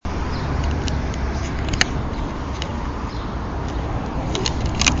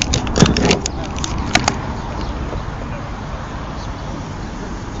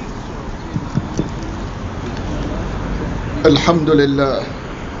الحمد لله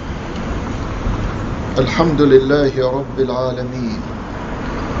الحمد لله رب العالمين.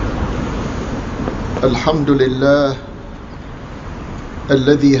 الحمد لله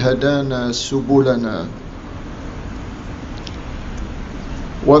الذي هدانا سبلنا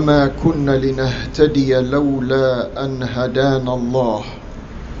وما كنا لنهتدي لولا أن هدانا الله،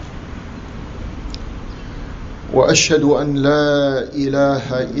 وأشهد أن لا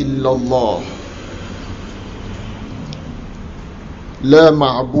إله إلا الله لا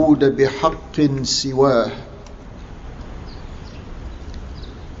معبود بحق سواه،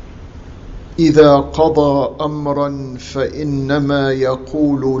 إذا قضى أمرا فإنما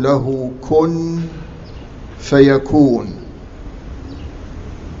يقول له كن فيكون،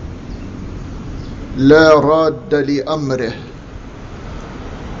 لا راد لأمره.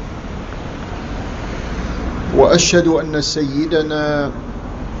 وأشهد أن سيدنا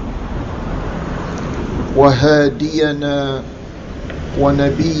وهادينا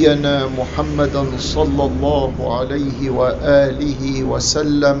ونبينا محمدا صلى الله عليه وآله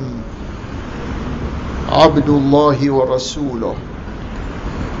وسلم عبد الله ورسوله،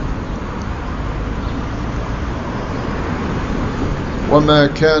 وما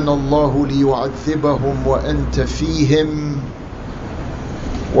كان الله ليعذبهم وأنت فيهم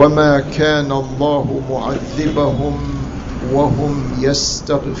وما كان الله معذبهم وهم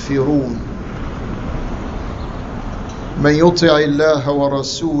يستغفرون. من يطع الله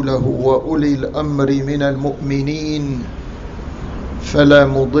ورسوله وأولي الأمر من المؤمنين فلا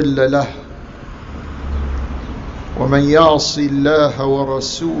مضل له، ومن يعص الله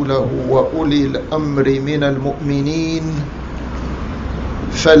ورسوله وأولي الأمر من المؤمنين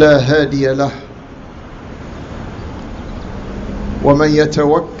فلا هادي له، ومن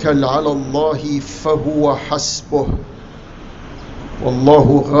يتوكل على الله فهو حسبه،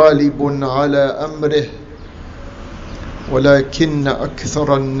 والله غالب على أمره ولكن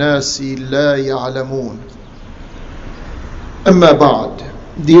أكثر الناس لا يعلمون. أما بعد,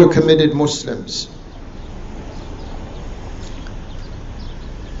 dear committed Muslims,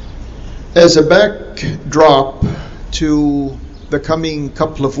 as a backdrop to the coming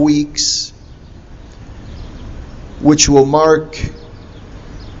couple of weeks, which will mark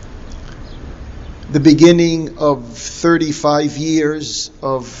the beginning of 35 years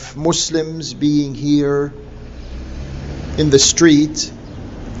of Muslims being here in the street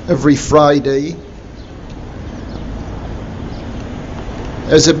every Friday,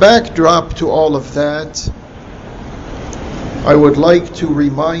 as a backdrop to all of that, I would like to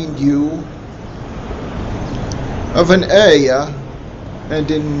remind you of an ayah,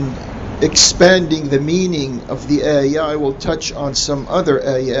 and in expanding the meaning of the ayah, I will touch on some other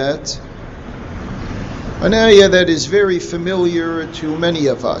ayat. An ayah that is very familiar to many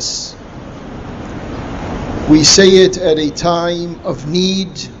of us. We say it at a time of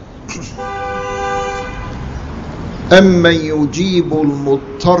need. أَمَّنْ يُجِيبُ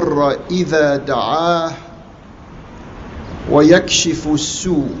الْمُضْطَرَّ إِذَا دَعَاهُ وَيَكْشِفُ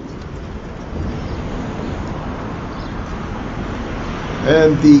السُّوءَ.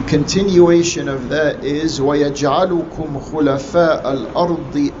 And the continuation of that is وَيَجْعَلُكُمْ خُلَفَاءَ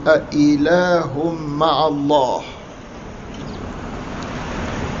الْأَرْضِ أَإِلَٰهٌ مَعَ اللَّهِ.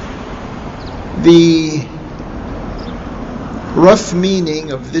 The rough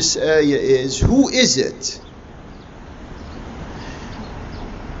meaning of this ayah is, who is it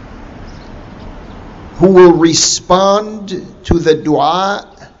who will respond to the dua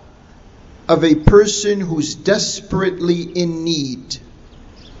of a person who's desperately in need?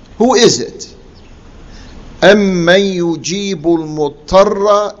 Who is it? أَمَّنْ يُجِيبُ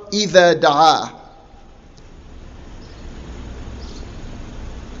الْمُضْطَرَّ إِذَا دَعَاهُ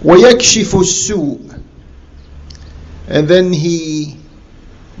وَيَكْشِفُ السُّوءَ. And then he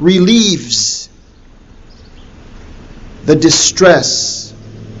relieves the distress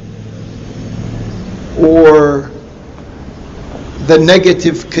or the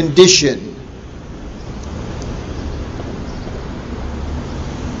negative condition.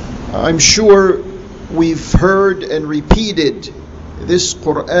 I'm sure we've heard and repeated this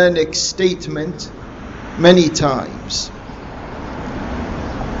Quranic statement many times.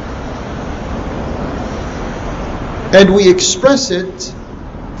 And we express it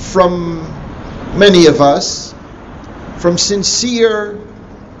from many of us from sincere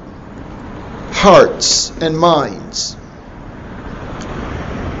hearts and minds.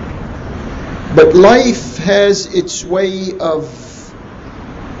 But life has its way of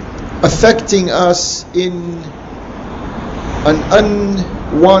affecting us in an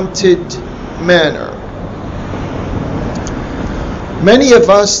unwanted manner. Many of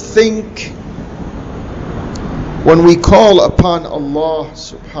us think When we call upon Allah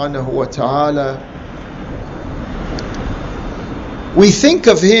subhanahu wa ta'ala, we think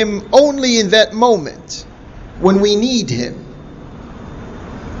of Him only in that moment when we need Him.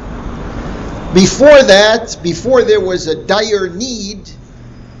 Before that, before there was a dire need,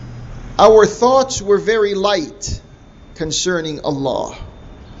 our thoughts were very light concerning Allah.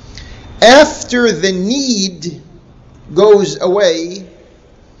 After the need goes away,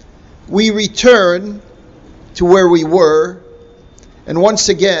 we return to where we were, and once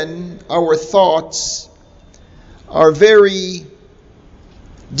again our thoughts are very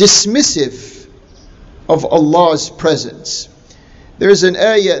dismissive of Allah's presence. There's an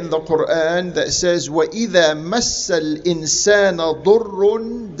ayah in the Quran that says, وَإِذَا مَسَّ الْإِنسَانَ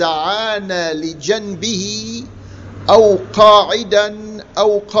ضُرٌّ دَعَانَا لِجَنْبِهِ أَوْ قَاعِدًا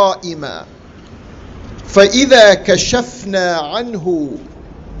أَوْ قَائِمًا فَإِذَا كَشَفْنَا عَنْهُ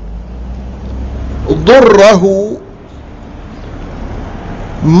ضُرَّهُ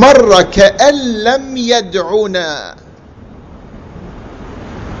مَرَّ كَأَن لَّمْ يَدْعُنَا.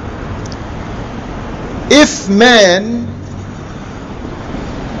 If man,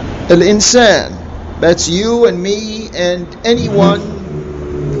 al-insan, that's you and me and anyone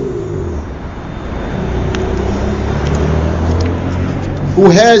who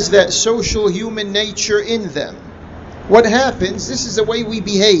has that social human nature in them, what happens? This is the way we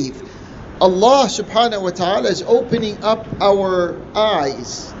behave. Allah subhanahu wa ta'ala is opening up our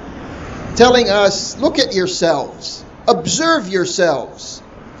eyes, telling us, look at yourselves, observe yourselves.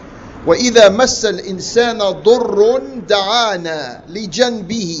 وَإِذَا مَسَّ الْإِنسَانَ ضُرٌّ دَعَانَا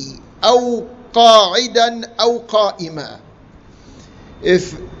لِجَنْبِهِ أَوْ قَاعِدًا أَوْ قَائِمًا.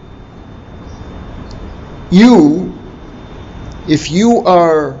 If you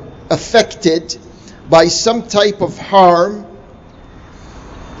are affected by some type of harm,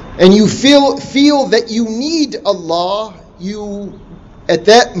 and you feel that you need Allah, you at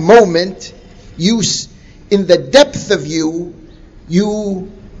that moment, in the depth of you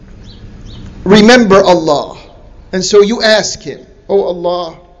remember Allah, and so you ask Him, oh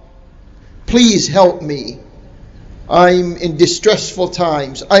Allah, please help me. I'm in distressful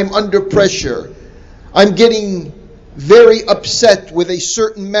times, I'm under pressure, I'm getting very upset with a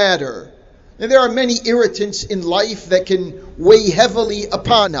certain matter. And there are many irritants in life that can weigh heavily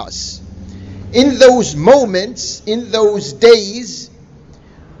upon us. In those moments, in those days,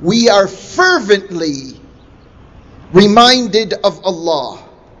 we are fervently reminded of Allah.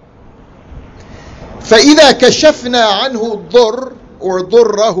 فَإِذَا كَشَفْنَا عَنْهُ الضُّرَّ or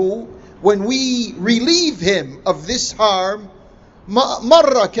ضُرَّهُ, when we relieve him of this harm,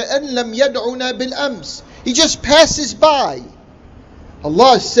 مَرَّ كَأَن لَّمْ يَدْعُنَا بِالْأَمْسِ. He just passes by.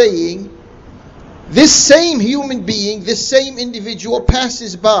 Allah is saying, this same human being, this same individual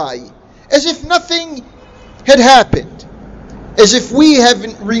passes by as if nothing had happened, as if we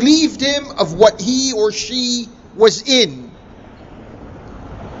haven't relieved him of what he or she was in.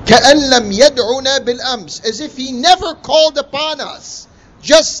 كَأَن لَّمْ يَدْعُنَا بِالْأَمْسِ, as if he never called upon us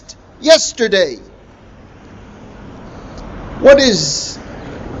just yesterday. What is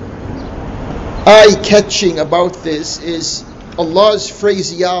eye-catching about this is Allah's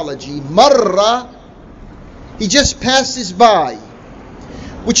phraseology, marra, He just passes by,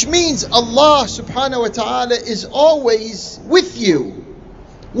 which means Allah subhanahu wa ta'ala is always with you.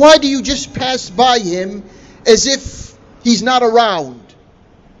 Why do you just pass by Him as if He's not around?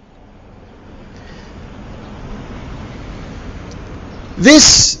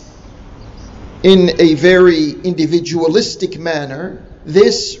 This, in a very individualistic manner,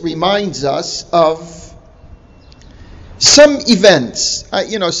 this reminds us of some events.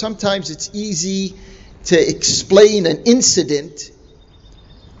 Sometimes it's easy to explain an incident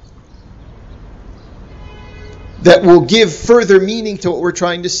that will give further meaning to what we're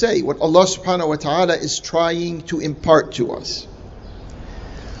trying to say, what Allah subhanahu wa ta'ala is trying to impart to us.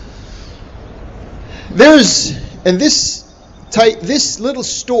 This little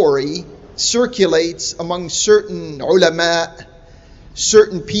story circulates among certain ulama,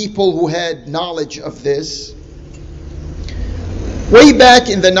 certain people who had knowledge of this. Way back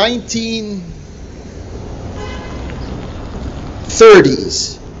in the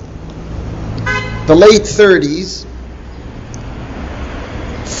 1930s, the late 30s,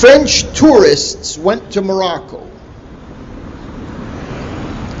 French tourists went to Morocco.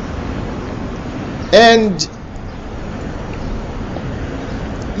 And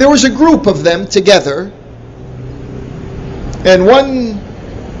there was a group of them together, and one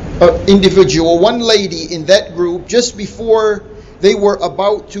individual, one lady in that group, just before they were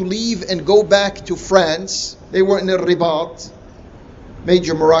about to leave and go back to France, they were in Rabat,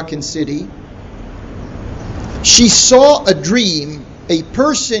 major Moroccan city. She saw a dream. A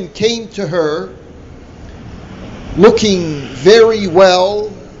person came to her looking very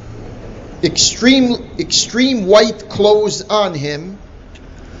well, extreme white clothes on him,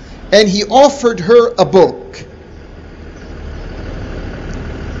 and he offered her a book.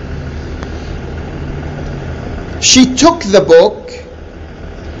 She took the book,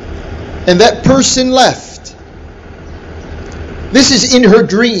 and that person left. This is in her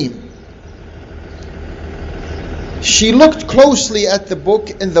dream. She looked closely at the book,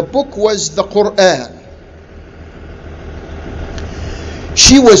 and the book was the Quran.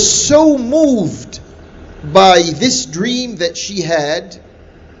 She was so moved by this dream that she had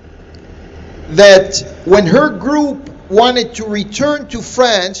that when her group wanted to return to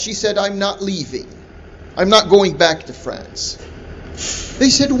France, she said, "I'm not leaving. I'm not going back to France." They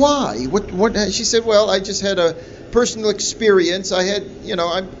said, "Why?" What? She said, "Well, I just had a personal experience.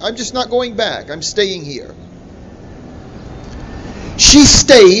 I'm just not going back. I'm staying here." She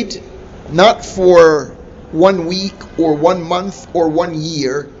stayed, not for 1 week or 1 month or 1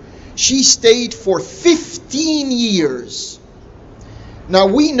 year. She stayed for 15 years. Now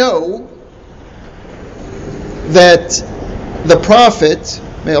we know that the Prophet,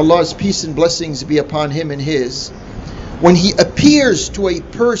 may Allah's peace and blessings be upon him and his, when he appears to a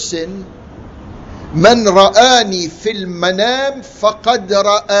person, "Man ra'ani fil manam faqad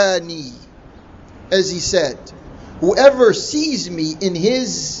ra'ani," as he said, whoever sees me in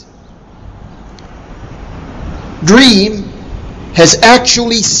his dream has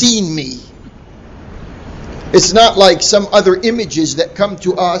actually seen me. It's not like some other images that come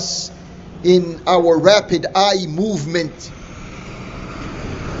to us in our rapid eye movement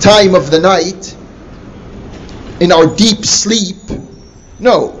time of the night, in our deep sleep.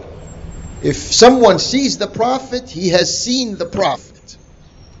 No. If someone sees the Prophet, he has seen the Prophet.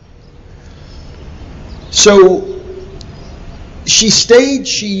 So she stayed,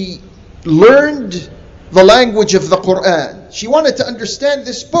 she learned the language of the Quran. She wanted to understand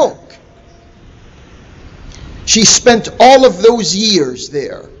this book. She spent all of those years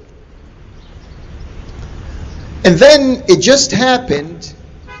there. And then it just happened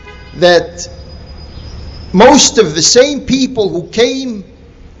that most of the same people who came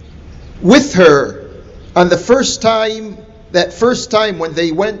with her on that first time when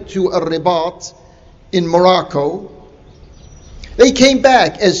they went to Ar-Ribat in Morocco, they came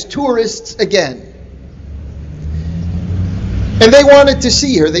back as tourists again. And they wanted to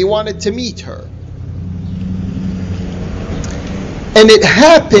see her, they wanted to meet her. And it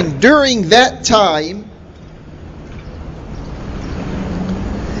happened during that time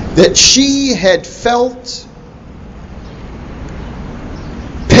that she had felt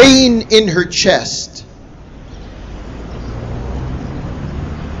pain in her chest.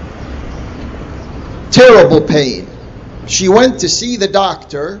 Terrible pain. She went to see the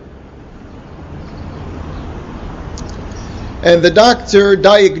doctor, and the doctor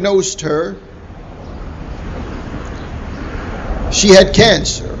diagnosed her. She had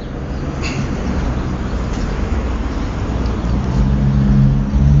cancer.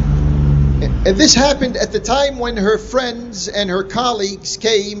 And this happened at the time when her friends and her colleagues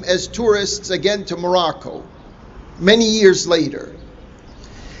came as tourists again to Morocco, many years later.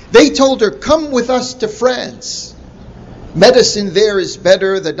 They told her, "Come with us to France. Medicine there is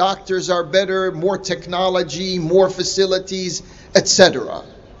better, the doctors are better, more technology, more facilities, etc."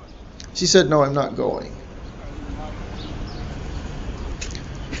 She said, "No, I'm not going."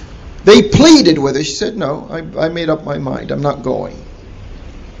 They pleaded with her. She said, "No, I made up my mind. I'm not going."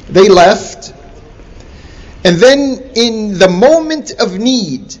 They left. And then in the moment of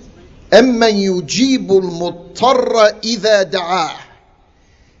need, أَمَّنْ يُجِيبُ الْمُضْطَرَّ إِذَا دَعَاهُ,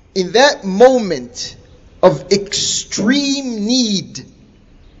 in that moment of extreme need,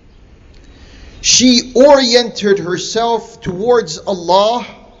 she oriented herself towards Allah.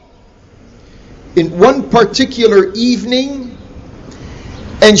 In one particular evening,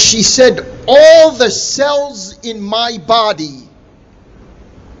 and she said, all the cells in my body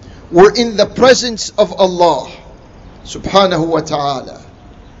were in the presence of Allah subhanahu wa ta'ala.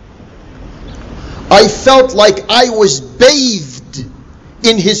 I felt like I was bathed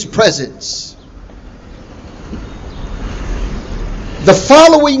in His presence. The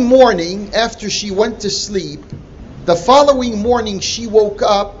following morning, after she went to sleep, the following morning she woke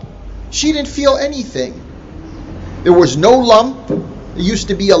up, she didn't feel anything. There was no lump. There used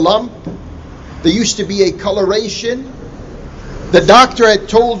to be a lump. There used to be a coloration. The doctor had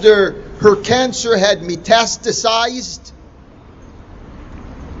told her her cancer had metastasized.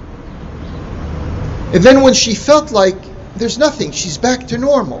 And then when she felt like there's nothing, she's back to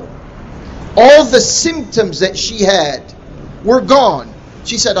normal. All the symptoms that she had were gone.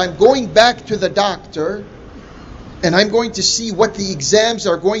 She said, I'm going back to the doctor and I'm going to see what the exams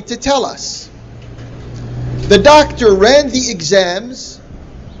are going to tell us. The doctor ran the exams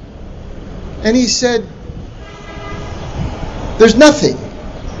and he said, there's nothing.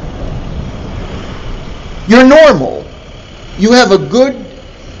 You're normal. You have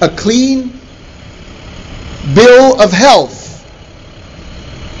a clean bill of health.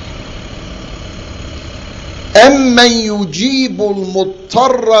 أَمَّنْ يُجِيبُ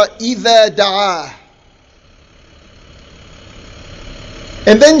الْمُضْطَرَّ إِذَا دَعَاهُ.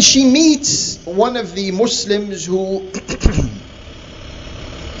 And then she meets one of the Muslims who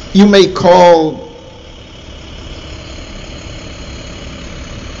you may call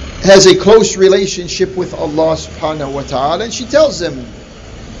has a close relationship with Allah subhanahu wa ta'ala, and she tells him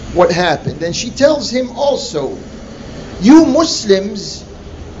what happened. And she tells him also, you Muslims,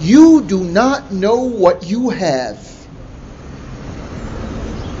 you do not know what you have.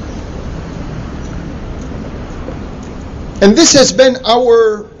 And this has been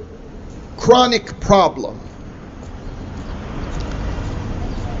our chronic problem.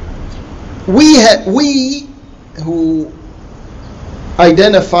 We who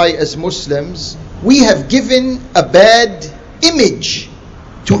identify as Muslims, we have given a bad image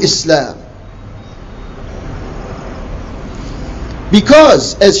to Islam.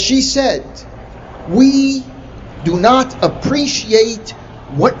 Because, as she said, we do not appreciate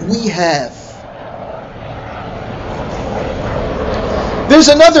what we have. There's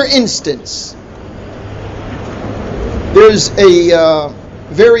another instance. There's a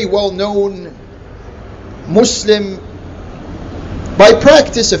very well-known Muslim, by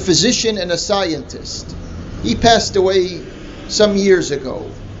practice a physician and a scientist. He passed away some years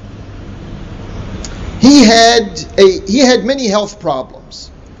ago. He had many health problems.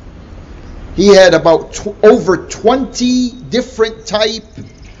 He had about over 20 different type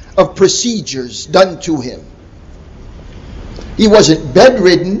of procedures done to him. He wasn't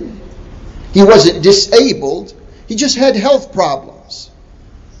bedridden. He wasn't disabled. He just had health problems.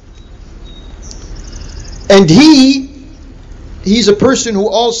 And he's a person who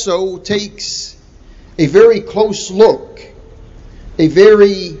also takes a very close look, a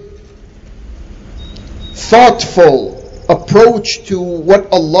very thoughtful approach to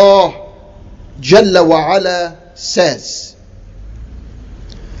what Allah Jalla wa Ala says.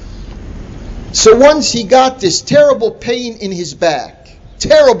 So once he got this terrible pain in his back,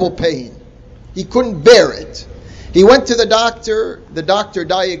 terrible pain. He couldn't bear it. He went to the doctor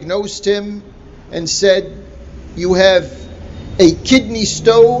diagnosed him and said, you have a kidney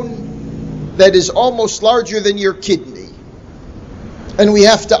stone that is almost larger than your kidney, and we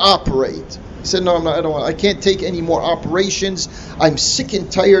have to operate. He said, no, I can't take any more operations. I'm sick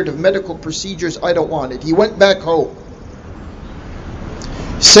and tired of medical procedures. I don't want it. He went back home.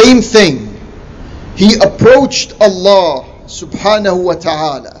 Same thing. He approached Allah subhanahu wa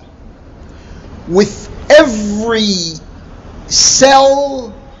ta'ala with every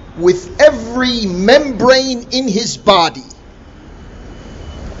cell, with every membrane in his body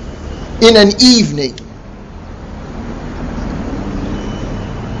in an evening.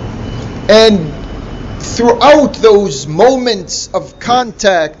 And throughout those moments of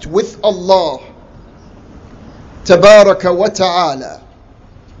contact with Allah tabaraka wa ta'ala,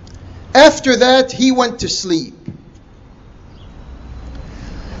 after that he went to sleep.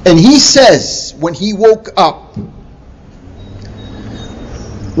 And he says when he woke up,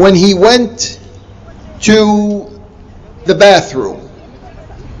 when he went to the bathroom,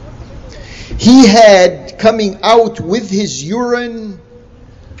 he had coming out with his urine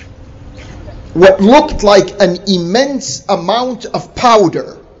what looked like an immense amount of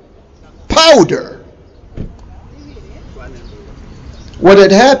powder. Powder. What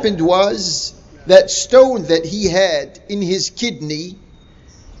had happened was that stone that he had in his kidney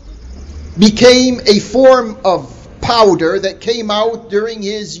became a form of powder that came out during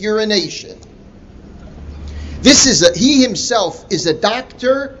his urination. He himself is a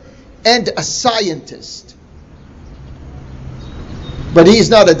doctor and a scientist. But he's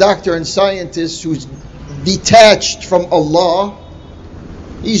not a doctor and scientist who's detached from Allah.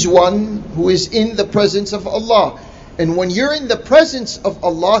 He's one who is in the presence of Allah. And when you're in the presence of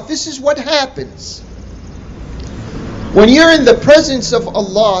Allah, this is what happens. When you're in the presence of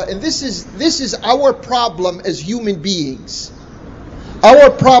Allah, and this is our problem as human beings. Our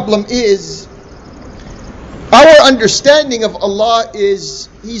problem is, our understanding of Allah is,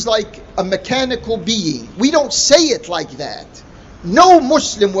 He's like a mechanical being. We don't say it like that. No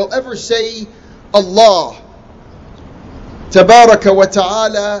Muslim will ever say Allah Tabaraka wa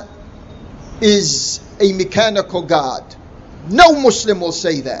Ta'ala is a mechanical God. No Muslim will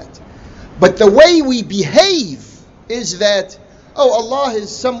say that. But the way we behave is that, oh, Allah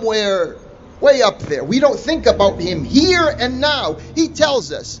is somewhere way up there. We don't think about Him here and now. He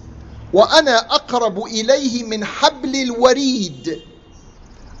tells us, وَأَنَا أَقْرَبُ إِلَيْهِ مِنْ حَبْلِ الْوَرِيدِ.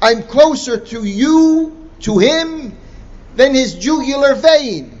 I'm closer to you, to Him, than His jugular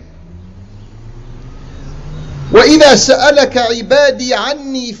vein. وَإِذَا سَأَلَكَ عِبَادِي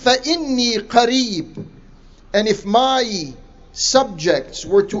عَنِّي فَإِنِّي قَرِيبٌ. And if my subjects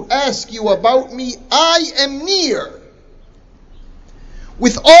were to ask you about me, I am near.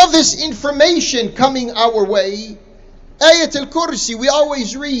 With all this information coming our way, Ayat al-Kursi we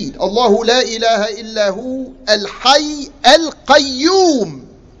always read, Allahu la ilaha illahu al-hayy al-qayyum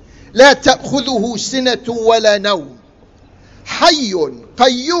la ta'khudhuhu sinatun wa la nawm. Hayyun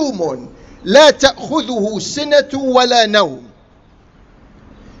qayyumun la ta'khudhuhu sinatun wa la nawm.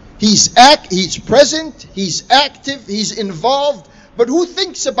 He's present, He's active, He's involved, but who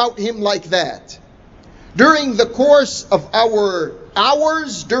thinks about Him like that? During the course of our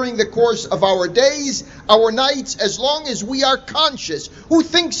hours, during the course of our days, our nights, as long as we are conscious, who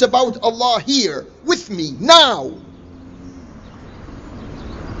thinks about Allah here, with me, now?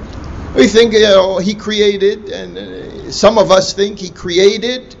 We think, He created, and some of us think He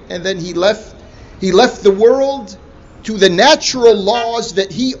created, and then He left the world to the natural laws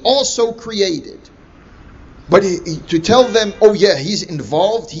that He also created. But to tell them, oh yeah, He's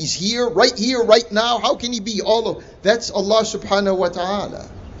involved, He's here, right now, how can He be all of... That's Allah subhanahu wa ta'ala.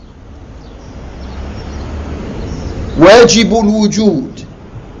 Wajibul wujud.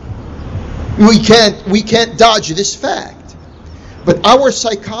 We can't dodge this fact. But our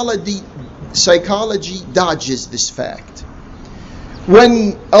psychology dodges this fact.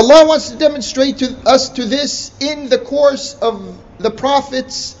 When Allah wants to demonstrate to us to this in the course of the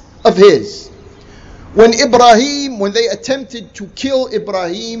prophets of His. When they attempted to kill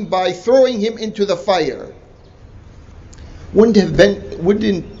Ibrahim by throwing him into the fire,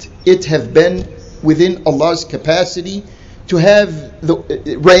 wouldn't it have been within Allah's capacity to have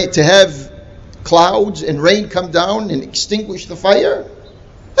clouds and rain come down and extinguish the fire?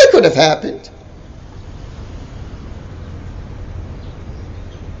 That could have happened.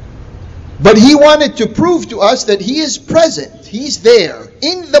 But He wanted to prove to us that He is present. He's there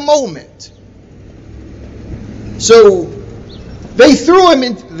in the moment. So they threw him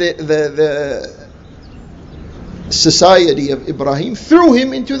into the society of Ibrahim, threw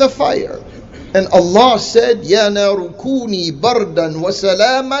him into the fire. And Allah said, Ya naru kuni bardan wa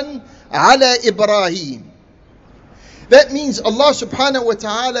salaman ala Ibrahim. That means Allah subhanahu wa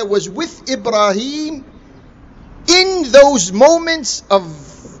ta'ala was with Ibrahim in those moments of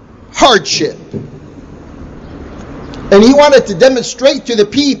hardship. And He wanted to demonstrate to the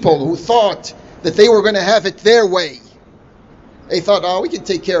people who thought that they were going to have it their way. They thought, oh, we can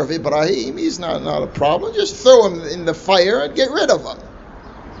take care of Ibrahim. He's not a problem. Just throw him in the fire and get rid of him.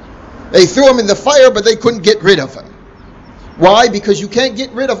 They threw him in the fire, but they couldn't get rid of him. Why? Because you can't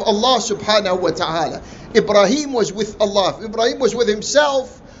get rid of Allah subhanahu wa ta'ala. Ibrahim was with Allah. If Ibrahim was with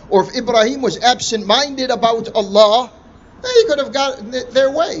himself, or if Ibrahim was absent-minded about Allah, they could have gotten it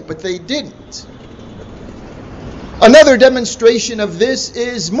their way, but they didn't. Another demonstration of this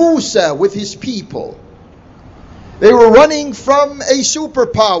is Musa with his people. They were running from a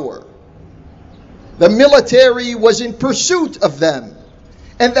superpower. The military was in pursuit of them.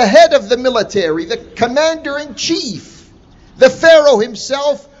 And the head of the military, the commander-in-chief, the Pharaoh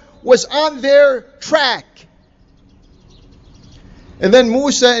himself, was on their track. And then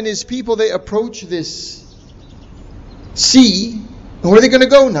Musa and his people, they approach this sea. And where are they going to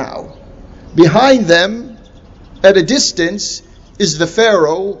go now? Behind them, at a distance, is the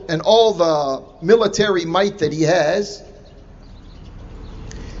Pharaoh and all the military might that he has.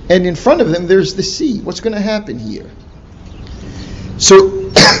 And in front of them, there's the sea. What's going to happen here? So,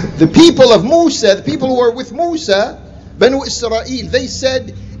 the people of Musa, the people who are with Musa, Banu Israel, they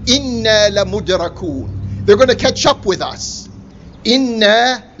said, Inna lamudrakun. They're going to catch up with us.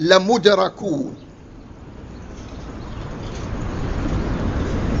 Inna lamudrakun.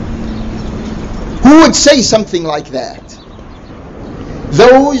 Who would say something like that?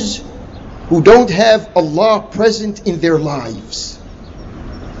 Those who don't have Allah present in their lives.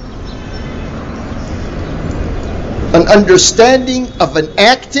 An understanding of an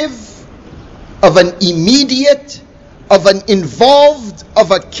active, of an immediate, of an involved,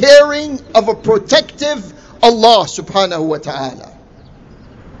 of a caring, of a protective Allah subhanahu wa ta'ala.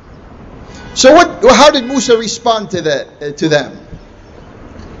 So how did Musa respond to them?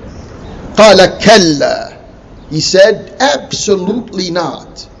 قال كلا. He said, absolutely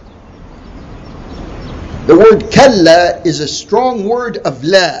not. The word kalla is a strong word of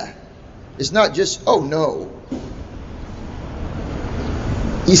la. It's not just, oh no.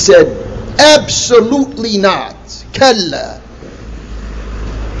 He said, absolutely not. Kalla.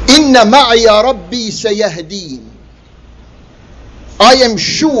 Inna ma'ya rabbi sayahdeen. I am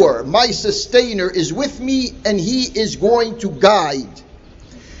sure my sustainer is with me and he is going to guide.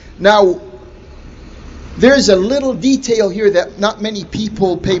 Now, there's a little detail here that not many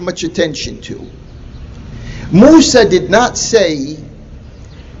people pay much attention to. Musa did not say,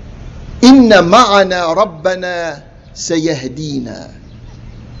 Inna ma'ana rabbana sayahdina.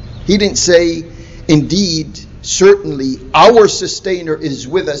 He didn't say, indeed, certainly, our sustainer is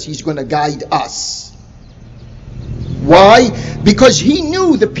with us, he's going to guide us. Why? Because he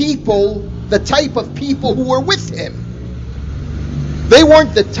knew the people, the type of people who were with him. They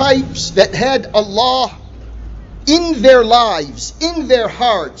weren't the types that had Allah in their lives, in their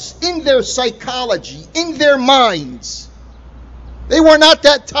hearts, in their psychology, in their minds. They were not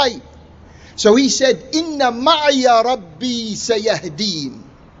that type. So he said, Inna ma'ya rabbi sayahdeen.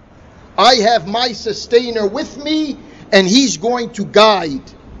 I have my sustainer with me and he's going to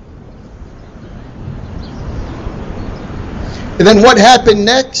guide. And then what happened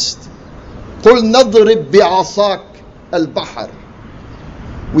next? قُلْ نَضْرِبْ بِعَصَاكَ الْبَحْرِ.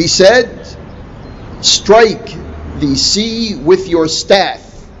 We said, strike the sea with your staff,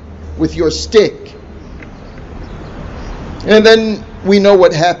 with your stick. And then we know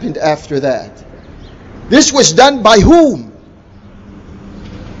what happened after that. This was done by whom?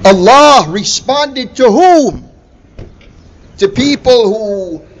 Allah responded to whom? To people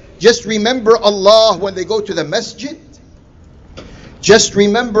who just remember Allah when they go to the masjid? Just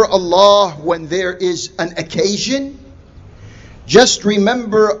remember Allah when there is an occasion? Just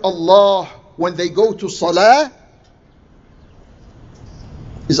remember Allah when they go to salah?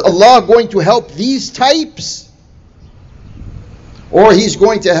 Is Allah going to help these types? Or He's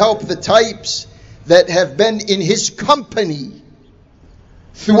going to help the types that have been in His company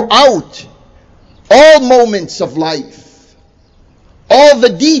throughout all moments of life, all the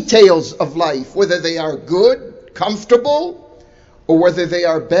details of life, whether they are good, comfortable, or whether they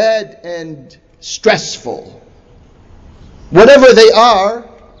are bad and stressful. Whatever they are,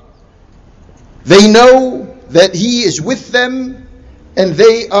 they know that He is with them and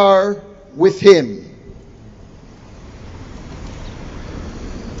they are with Him.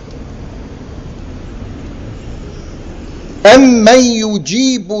 أَمَّنْ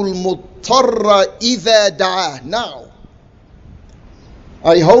يُجِيبُ الْمُضْطَرَّ إِذَا دَعَاهُ. Now,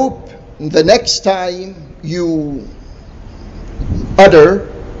 I hope the next time you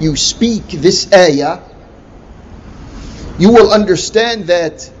speak this ayah, you will understand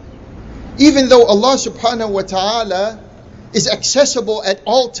that even though Allah subhanahu wa ta'ala is accessible at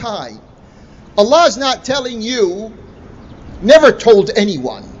all time, Allah is not telling you, never told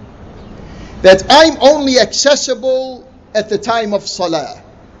anyone, that I'm only accessible at the time of salah,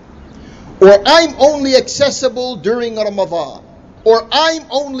 or I'm only accessible during Ramadan, or I'm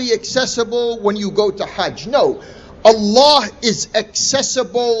only accessible when you go to Hajj. No, Allah is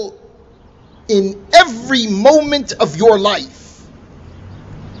accessible in every moment of your life,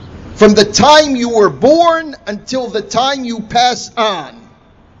 from the time you were born until the time you pass on.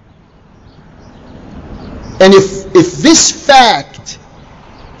 And if this fact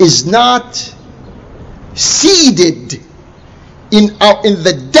is not seeded in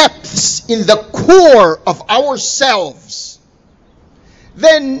the depths, in the core of ourselves,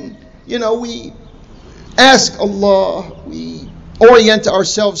 then, we ask Allah, we orient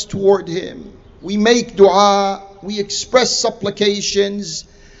ourselves toward Him, we make dua, we express supplications,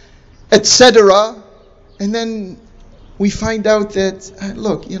 etc. And then we find out that,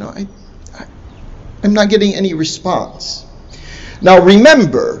 look, I'm not getting any response. Now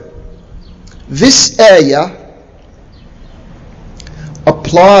remember, this ayah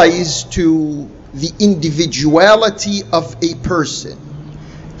applies to the individuality of a person.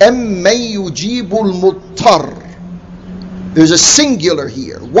 أَمَّنْ يُجِيبُ الْمُضْطَرَّ. There's a singular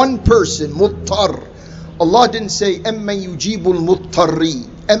here, one person, مُضْطَرَّ. Allah didn't say أَمَّنْ يُجِيبُ الْمُضْطَرِّينَ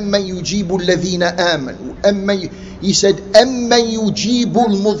أَمَّنْ يُجِيبُ الَّذِينَ آمَنُوا. He said أَمَّنْ يُجِيبُ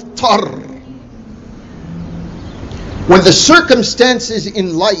الْمُضْطَرَّ. When the circumstances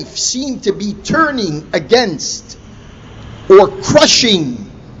in life seem to be turning against or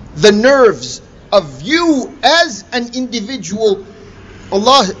crushing the nerves of you as an individual,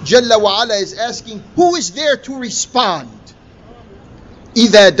 Allah Jalla wa Ala is asking, who is there to respond?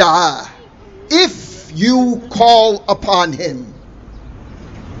 إِذَا دَعَاهُ. If you call upon Him.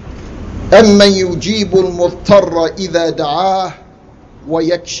 أَمَّنْ يُجِيبُ الْمُضْطَرَّ إِذَا دَعَاهُ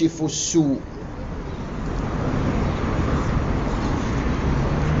وَيَكْشِفُ السُّوءَ.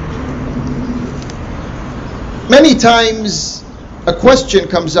 Many times a question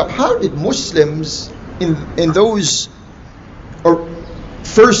comes up: how did Muslims in those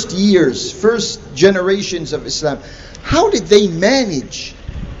first years, first generations of Islam, how did they manage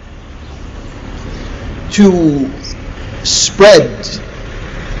to spread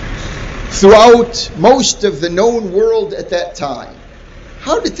throughout most of the known world at that time?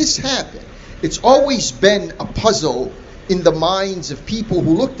 How did this happen? It's always been a puzzle in the minds of people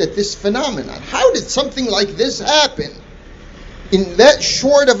who looked at this phenomenon. How did something like this happen in that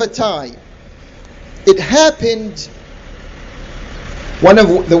short of a time? It happened, one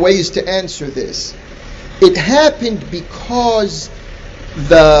of the ways to answer this, it happened because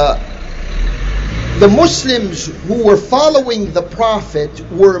the Muslims who were following the Prophet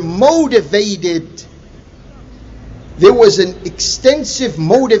were motivated. There was an extensive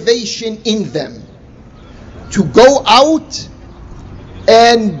motivation in them to go out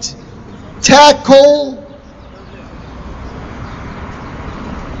and tackle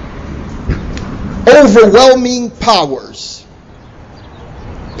overwhelming powers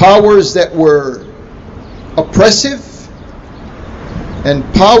that were oppressive and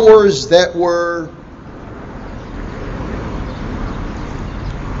powers that were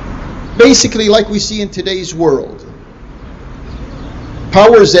basically like we see in today's world.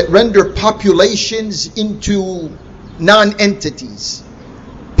 Powers that render populations into non-entities.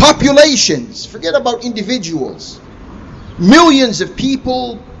 Populations, forget about individuals. Millions of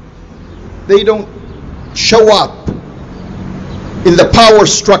people, they don't show up in the power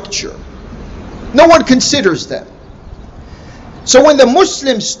structure. No one considers them. So when the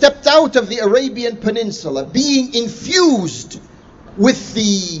Muslims stepped out of the Arabian Peninsula, being infused with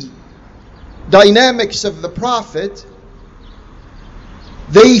the dynamics of the Prophet,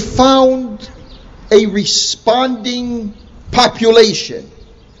 they found a responding population.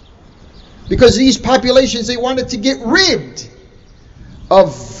 Because these populations, they wanted to get rid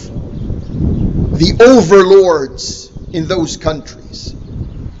of the overlords in those countries.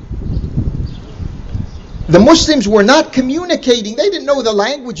 The Muslims were not communicating. They didn't know the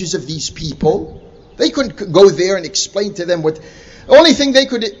languages of these people. They couldn't go there and explain to them what. The only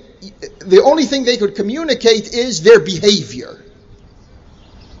thing they could communicate is their behavior.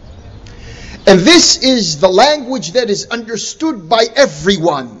 And this is the language that is understood by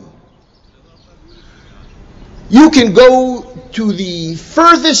everyone. You can go to the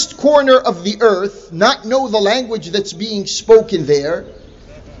furthest corner of the earth, not know the language that's being spoken there,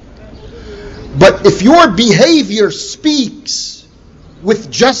 but if your behavior speaks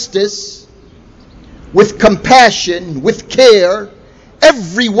with justice, with compassion, with care,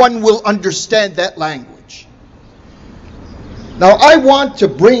 everyone will understand that language. Now I want to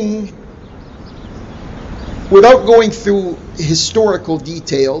bring, without going through historical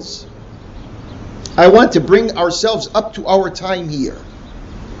details, I want to bring ourselves up to our time here,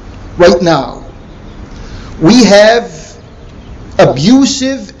 right now. We have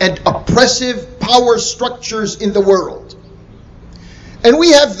abusive and oppressive power structures in the world. And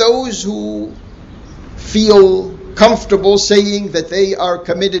we have those who feel comfortable saying that they are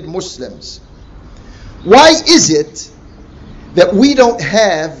committed Muslims. Why is it that we don't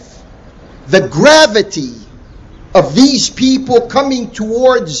have the gravity of these people coming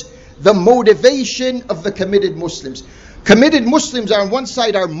towards the motivation of the committed Muslims? Committed Muslims on one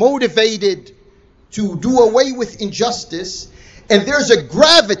side are motivated to do away with injustice, and there's a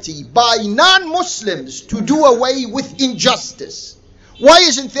gravity by non-Muslims to do away with injustice. Why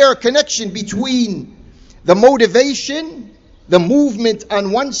isn't there a connection between the motivation, the movement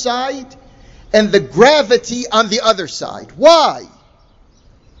on one side, and the gravity on the other side? Why?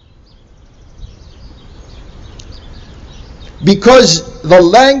 Because the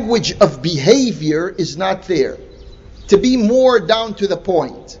language of behavior is not there. To be more down to the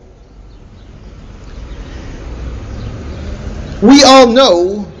point, we all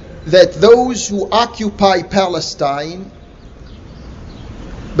know that those who occupy Palestine,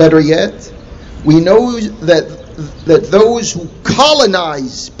 better yet, we know that those who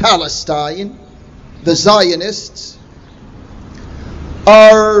colonize Palestine, the Zionists,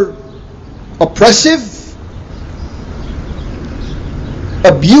 are oppressive,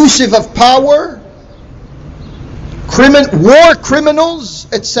 abusive of power, war criminals,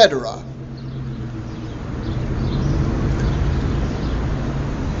 etc.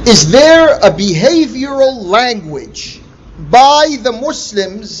 Is there a behavioral language by the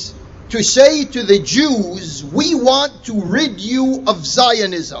Muslims to say to the Jews, we want to rid you of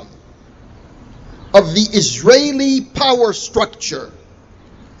Zionism, of the Israeli power structure,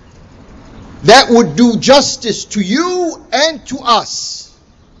 that would do justice to you and to us?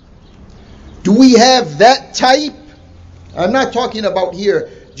 Do we have that type? I'm not talking about here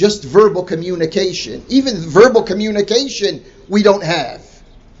just verbal communication. Even verbal communication we don't have.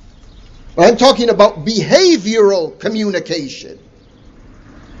 I'm talking about behavioral communication.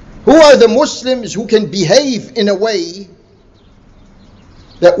 Who are the Muslims who can behave in a way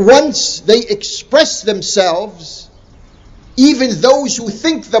that once they express themselves, even those who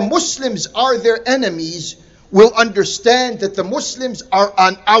think the Muslims are their enemies will understand that the Muslims are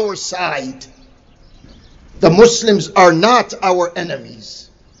on our side. The Muslims are not our enemies.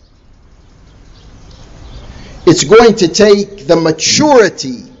 It's going to take the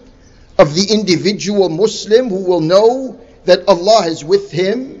maturity of the individual Muslim who will know that Allah is with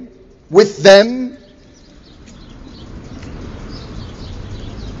him, with them,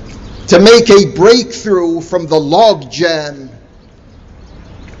 to make a breakthrough from the log jam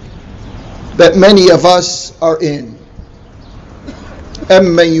that many of us are in.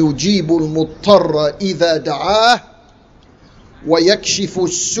 أَمَّنْ يُجِيبُ الْمُضْطَرَّ إِذَا دَعَاهُ وَيَكْشِفُ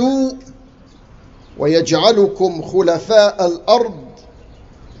السُّوءَ وَيَجْعَلُكُمْ خُلَفَاءَ الْأَرْضِ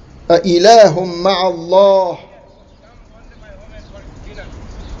أَإِلَٰهٌ مَعَ اللَّهِ.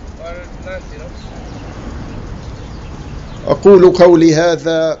 أقول قولي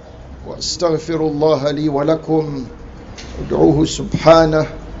هذا وأستغفر الله لي ولكم. ادعوه سبحانه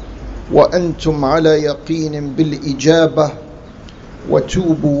وأنتم على يقين بالإجابة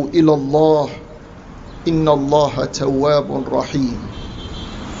وتوبوا إلى الله إن الله تواب رحيم.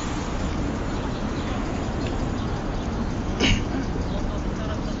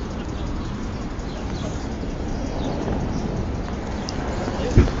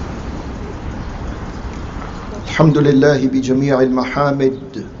 الحمد لله بجميع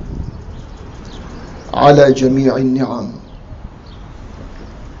المحامد على جميع النعم،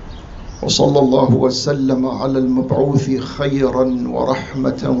 وصلى الله وسلم على المبعوث خيرا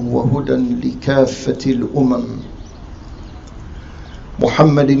ورحمة وهدى لكافة الأمم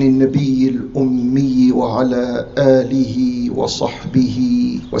محمد النبي الأمي وعلى آله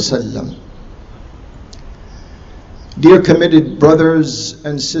وصحبه وسلم. Dear committed brothers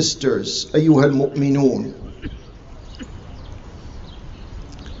and sisters, أيها المؤمنون,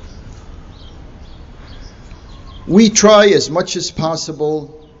 we try as much as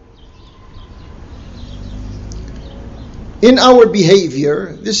possible in our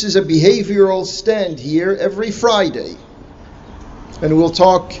behavior. This is a behavioral stand here every Friday, and we'll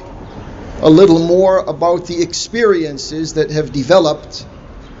talk a little more about the experiences that have developed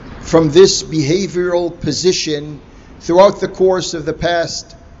from this behavioral position throughout the course of the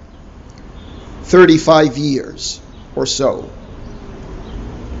past 35 years or so.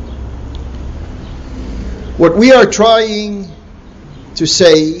 What we are trying to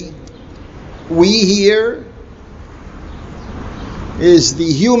say, we here, is the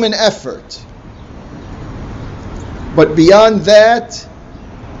human effort. But beyond that,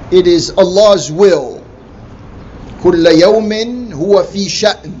 it is Allah's will. كل يوم هو في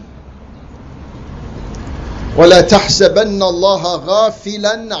شأن ولا تحسبن الله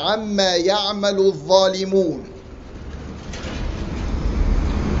غافلا عما يعمل الظالمون.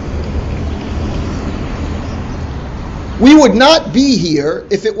 We would not be here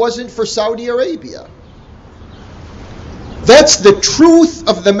if it wasn't for Saudi Arabia. That's the truth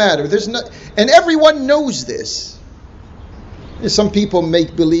of the matter. And everyone knows this. Some people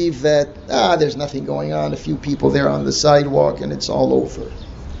make believe that there's nothing going on, a few people there on the sidewalk and it's all over.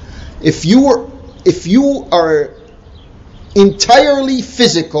 If you are entirely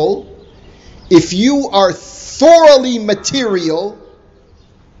physical, if you are thoroughly material,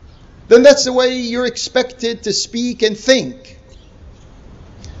 then that's the way you're expected to speak and think.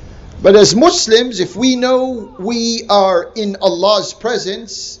 But as Muslims, if we know we are in Allah's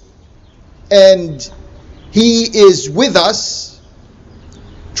presence and He is with us,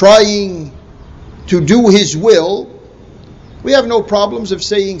 trying to do His will, we have no problems of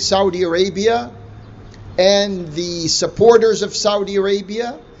saying Saudi Arabia and the supporters of Saudi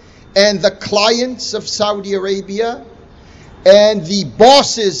Arabia and the clients of Saudi Arabia and the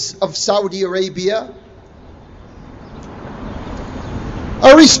bosses of Saudi Arabia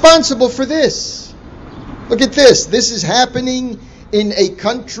are responsible for this. Look at this. This is happening in a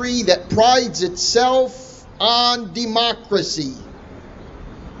country that prides itself on democracy.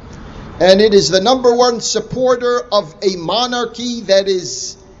 And it is the number one supporter of a monarchy that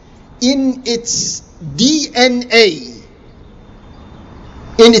is in its DNA,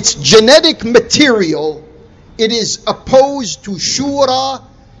 in its genetic material. It is opposed to shura,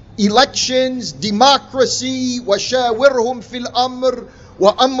 elections, democracy, وَشَاوِرْهُمْ فِي الْأَمْرِ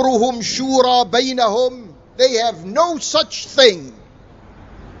وَأَمْرُهُمْ شُورَى بَيْنَهُمْ. They have no such thing.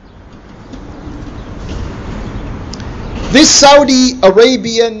 This Saudi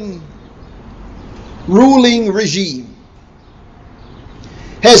Arabian ruling regime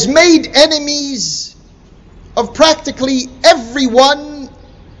has made enemies of practically everyone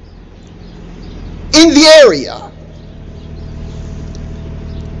in the area.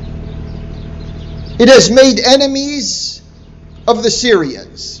 It has made enemies of the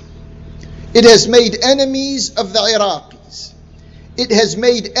Syrians. It has made enemies of the Iraqis. It has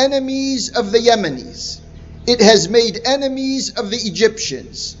made enemies of the Yemenis. It has made enemies of the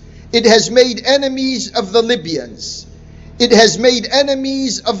Egyptians. It has made enemies of the Libyans. It has made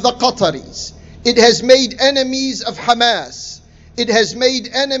enemies of the Qataris. It has made enemies of Hamas. It has made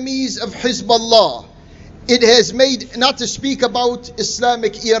enemies of Hezbollah. It has made, not to speak about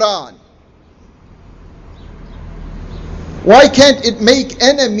Islamic Iran. Why can't it make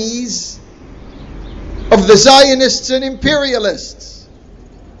enemies of the Zionists and imperialists?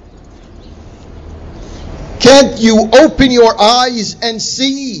 Can't you open your eyes and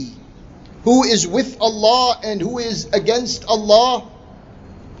see who is with Allah and who is against Allah?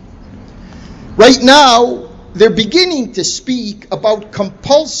 Right now, they're beginning to speak about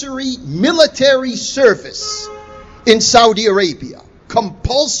compulsory military service in Saudi Arabia.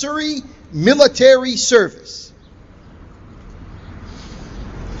 Compulsory military service.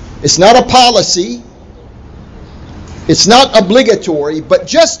 It's not a policy. It's not obligatory, but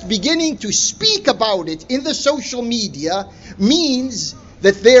just beginning to speak about it in the social media means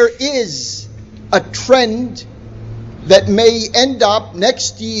that there is a trend that may end up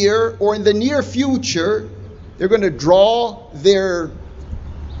next year or in the near future. They're going to draw their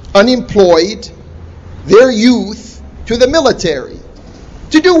unemployed, their youth, to the military.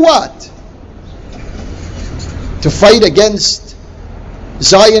 To do what? To fight against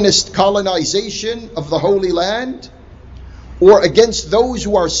Zionist colonization of the Holy Land? Or against those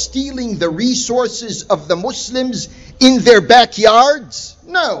who are stealing the resources of the Muslims in their backyards?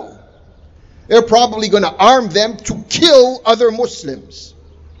 No. They're probably going to arm them to kill other Muslims.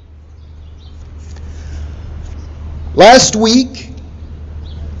 Last week,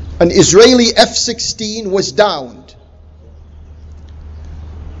 an Israeli F-16 was downed.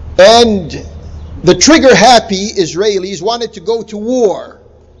 And the trigger-happy Israelis wanted to go to war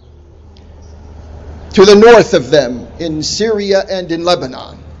to the north of them in Syria and in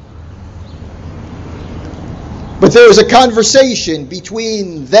Lebanon. But there was a conversation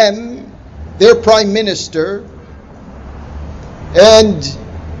between them, their prime minister, and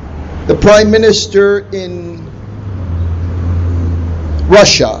the prime minister in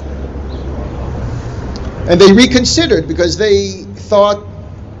Russia. And they reconsidered because they thought,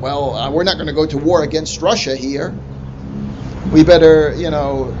 well, we're not going to go to war against Russia here. We better,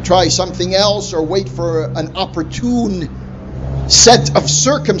 try something else or wait for an opportune set of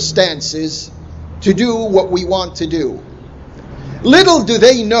circumstances to do what we want to do. Little do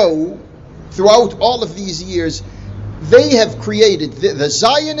they know, throughout all of these years, they have created, the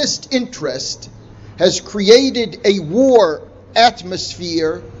Zionist interest has created a war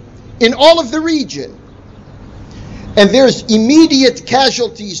atmosphere in all of the region. And there's immediate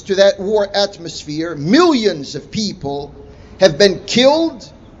casualties to that war atmosphere. Millions of people have been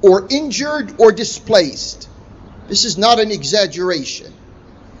killed or injured or displaced. This is not an exaggeration.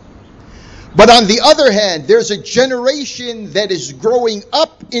 But on the other hand, there's a generation that is growing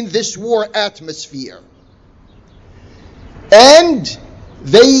up in this war atmosphere. And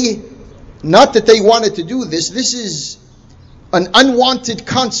they, not that they wanted to do this, this is an unwanted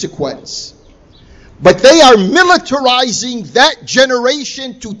consequence. But they are militarizing that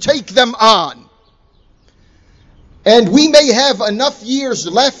generation to take them on. And we may have enough years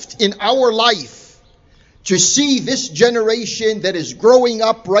left in our life to see this generation that is growing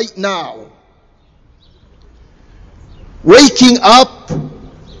up right now waking up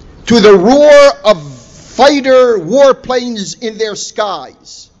to the roar of fighter warplanes in their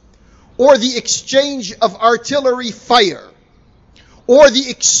skies, or the exchange of artillery fire, or the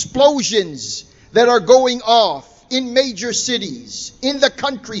explosions that are going off in major cities, in the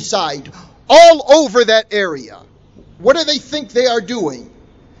countryside, all over that area. What do they think they are doing?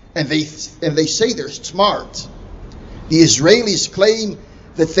 And they say they're smart. The Israelis claim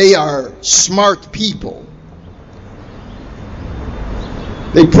that they are smart people.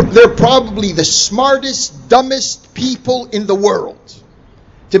 They're probably the smartest, dumbest people in the world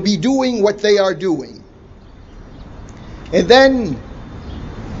to be doing what they are doing. And then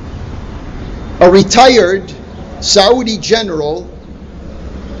a retired Saudi general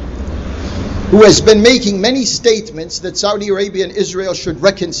who has been making many statements that Saudi Arabia and Israel should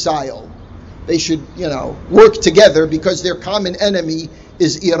reconcile. They should, work together because their common enemy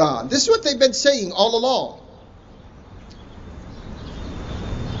is Iran. This is what they've been saying all along.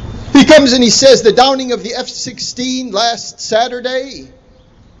 he comes and he says the downing of the F-16 last Saturday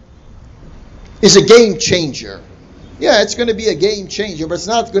is a game changer. Yeah, it's going to be a game changer, but it's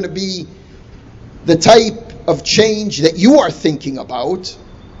not going to be the type of change that you are thinking about.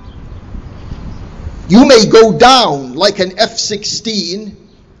 You may go down like an F-16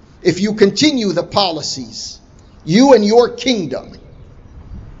 if you continue the policies, you and your kingdom.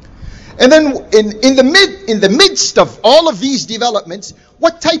 And then in the midst of all of these developments,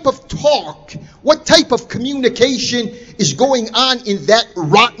 what type of talk, what type of communication is going on in that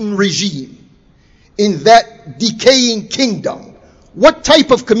rotten regime, in that decaying kingdom? What type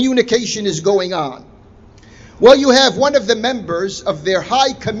of communication is going on? Well, you have one of the members of their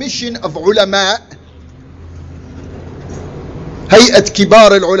High Commission of Ulama, Hay'at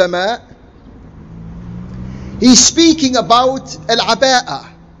Kibar al-Ulama, he's speaking about al-aba'ah,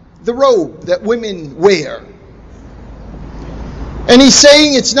 the robe that women wear. And he's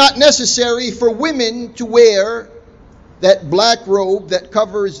saying it's not necessary for women to wear that black robe that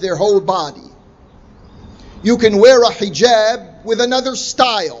covers their whole body. You can wear a hijab with another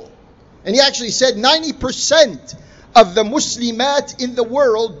style. And he actually said 90% of the Muslimat in the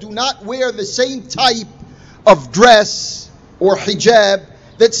world do not wear the same type of dress or hijab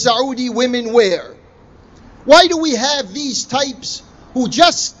that Saudi women wear. Why do we have these types who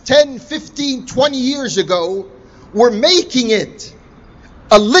just 10, 15, 20 years ago were making it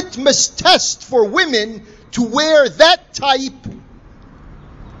a litmus test for women to wear that type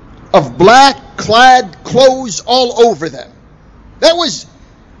of black clad clothes all over them? That was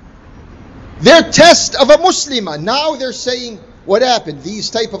their test of a Muslimah. Now they're saying, what happened? These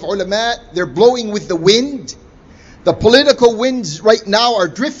type of ulama, they're blowing with the wind. The political winds right now are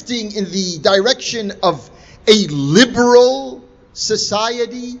drifting in the direction of a liberal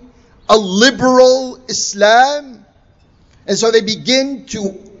society, a liberal Islam. And so they begin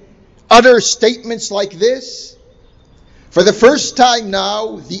to utter statements like this. For the first time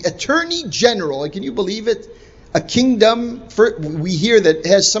now, the Attorney General, can you believe it? A kingdom, we hear that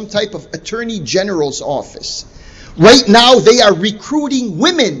has some type of Attorney General's office. Right now they are recruiting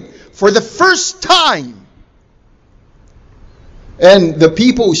women for the first time. And the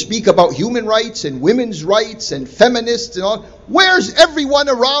people who speak about human rights and women's rights and feminists and all, where's everyone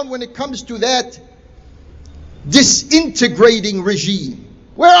around when it comes to that disintegrating regime?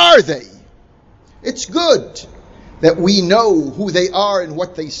 Where are they? It's good that we know who they are and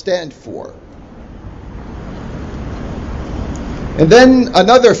what they stand for. And then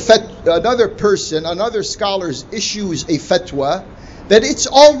another scholar issues a fatwa that it's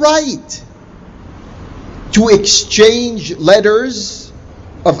all right to exchange letters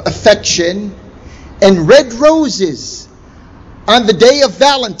of affection and red roses on the day of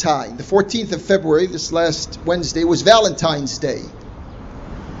Valentine. The 14th of February, this last Wednesday, was Valentine's Day.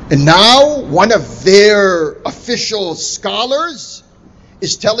 And now one of their official scholars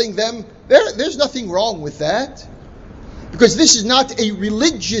is telling them there's nothing wrong with that, because this is not a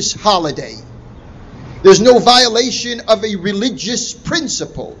religious holiday. There's no violation of a religious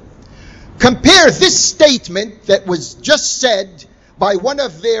principle. Compare this statement that was just said by one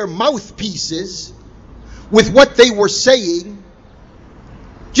of their mouthpieces with what they were saying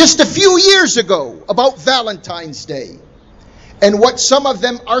just a few years ago about Valentine's Day, and what some of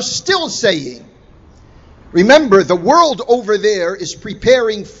them are still saying. Remember, the world over there is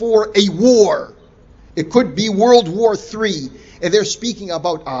preparing for a war. It could be World War III, and they're speaking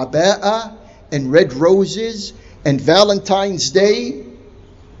about aba'ah and red roses and Valentine's Day.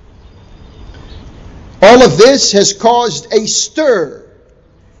 All of this has caused a stir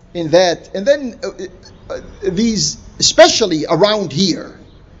in that. And then these, especially around here,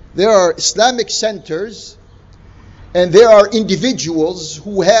 there are Islamic centers and there are individuals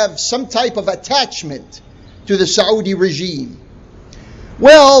who have some type of attachment to the Saudi regime.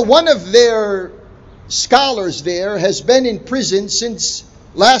 Well, one of their scholars there has been in prison since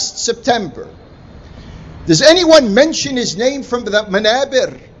last September. Does anyone mention his name from the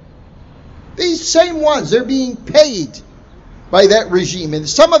Manabir? These same ones, they're being paid by that regime. And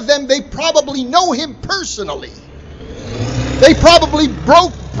some of them, they probably know him personally. They probably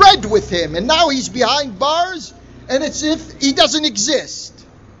broke bread with him. And now he's behind bars, and it's if he doesn't exist.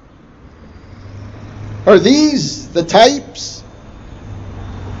 Are these the types?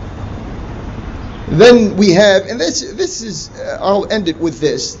 Then we have, and this is, I'll end it with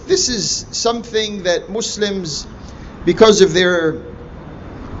this. This is something that Muslims, because of their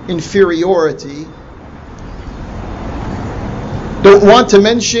inferiority, don't want to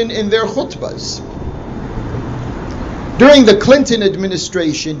mention in their khutbahs. During the Clinton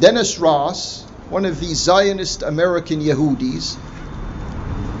administration, Dennis Ross, one of these Zionist American Yehudis,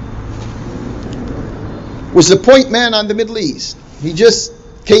 was the point man on the Middle East. He just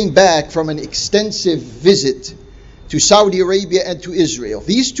came back from an extensive visit to Saudi Arabia and to Israel,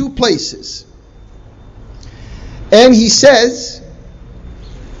 these two places. And he says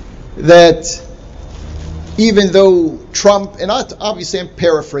that even though Trump, and obviously I'm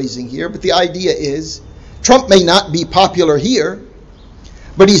paraphrasing here, but the idea is Trump may not be popular here,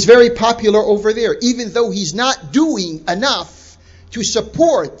 but he's very popular over there, even though he's not doing enough to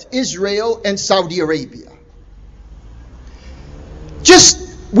support Israel and Saudi Arabia.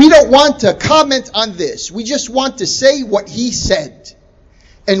 We don't want to comment on this. We just want to say what he said.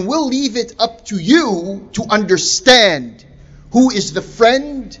 And we'll leave it up to you to understand who is the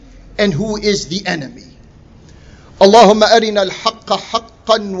friend and who is the enemy. اللهم أرنا الحق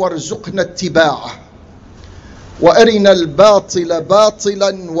حقا وارزقنا اتباعه وأرنا الباطل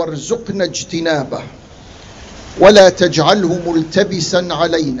باطلا وارزقنا اجتنابه ولا تجعله ملتبسا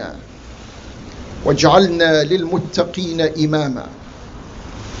علينا واجعلنا للمتقين إماما.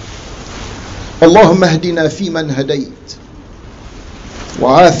 اللهم اهدنا فيمن هديت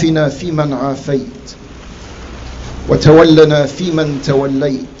وعافنا فيمن عافيت وتولنا فيمن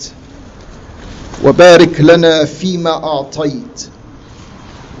توليت وبارك لنا فيما أعطيت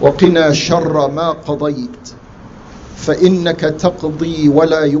وقنا شر ما قضيت فإنك تقضي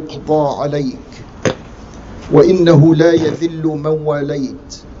ولا يقضى عليك وإنه لا يذل من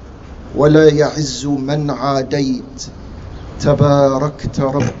واليت ولا يعز من عاديت تباركت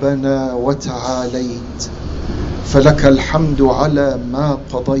ربنا وتعاليت فلك الحمد على ما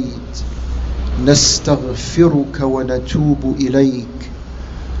قضيت نستغفرك ونتوب إليك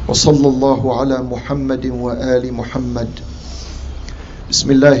وصلى الله على محمد وآل محمد.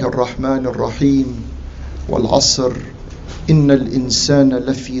 بسم الله الرحمن الرحيم. والعصر إن الإنسان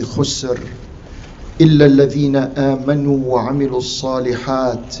لفي خسر إلا الذين آمنوا وعملوا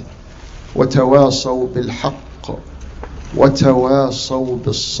الصالحات وتواصوا بالحق وتواصوا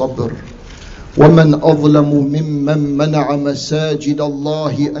بالصبر. ومن أظلم ممن منع مساجد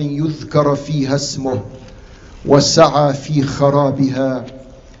الله أن يذكر فيها اسمه وسعى في خرابها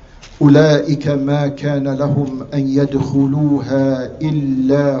أولئك ما كان لهم أن يدخلوها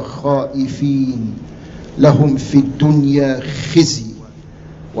إلا خائفين لهم في الدنيا خزي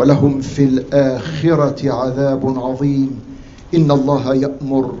ولهم في الآخرة عذاب عظيم. إن الله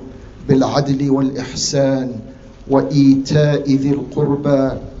يأمر بالعدل والإحسان وإيتاء ذي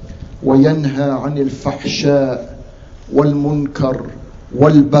القربى وينهى عن الفحشاء والمنكر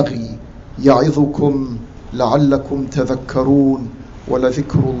والبغي يعظكم لعلكم تذكرون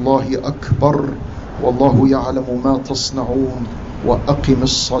ولذكر الله أكبر والله يعلم ما تصنعون وأقم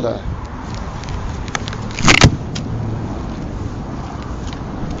الصلاة.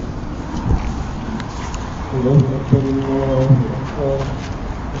 الله أكبر الله أكبر.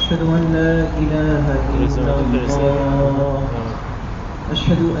 أشهد أن لا إله إلا الله.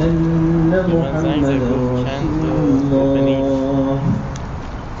 أشهد أن محمدا رسول الله.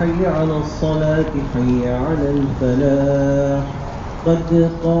 حي على الصلاة حي على الفلاح. قد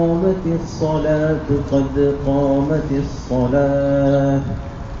قامت الصلاة قد قامت الصلاة.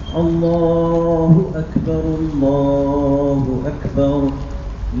 الله أكبر الله أكبر.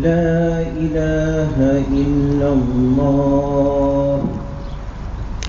 لا إله إلا الله.